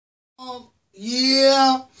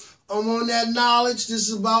Yeah, I'm on that knowledge. This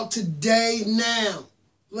is about today now.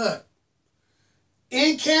 Look,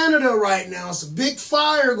 in Canada right now, it's a big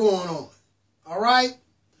fire going on. All right?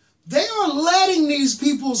 They are letting these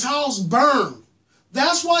people's house burn.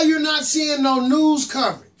 That's why you're not seeing no news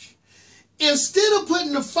coverage. Instead of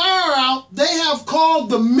putting the fire out, they have called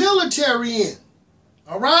the military in.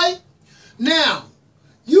 All right? Now,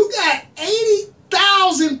 you got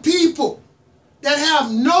 80,000 people that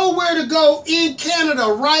have nowhere to go in Canada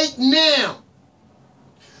right now.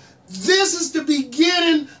 This is the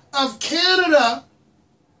beginning of Canada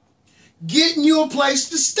getting you a place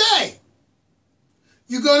to stay.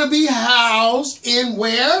 You're going to be housed in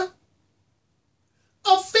where? A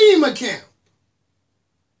Fema camp.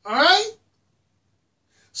 All right?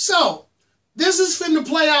 So, this is finna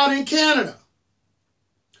play out in Canada.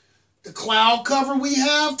 The cloud cover we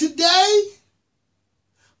have today,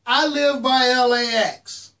 I live by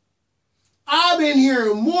LAX. I've been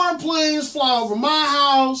hearing more planes fly over my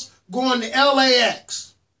house going to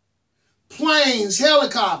LAX. Planes,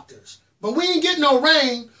 helicopters. But we ain't getting no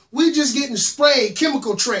rain. We just getting sprayed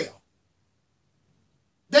chemical trail.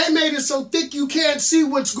 They made it so thick you can't see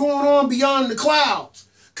what's going on beyond the clouds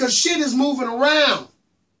because shit is moving around.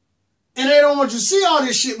 And they don't want you to see all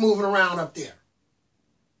this shit moving around up there.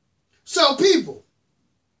 So people,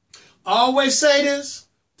 I always say this,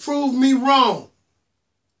 prove me wrong.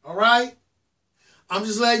 All right? I'm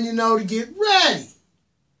just letting you know to get ready.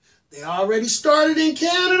 They already started in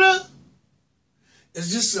Canada.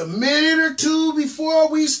 It's just a minute or two before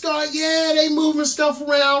we start. Yeah, they moving stuff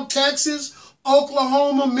around. Texas,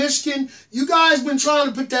 Oklahoma, Michigan. You guys been trying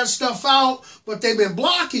to put that stuff out, but they've been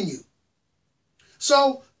blocking you.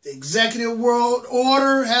 So the executive world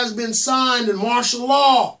order has been signed in martial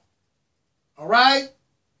law. All right?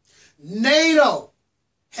 NATO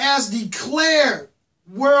has declared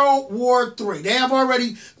World War III.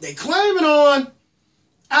 They claim it on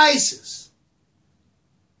ISIS.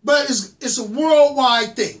 But it's a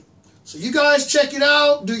worldwide thing. So you guys check it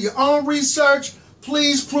out. Do your own research.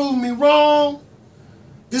 Please prove me wrong.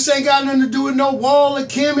 This ain't got nothing to do with no wall of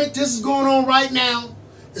Kemet. This is going on right now.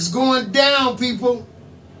 It's going down, people.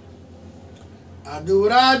 I do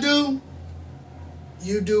what I do.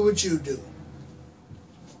 You do what you do.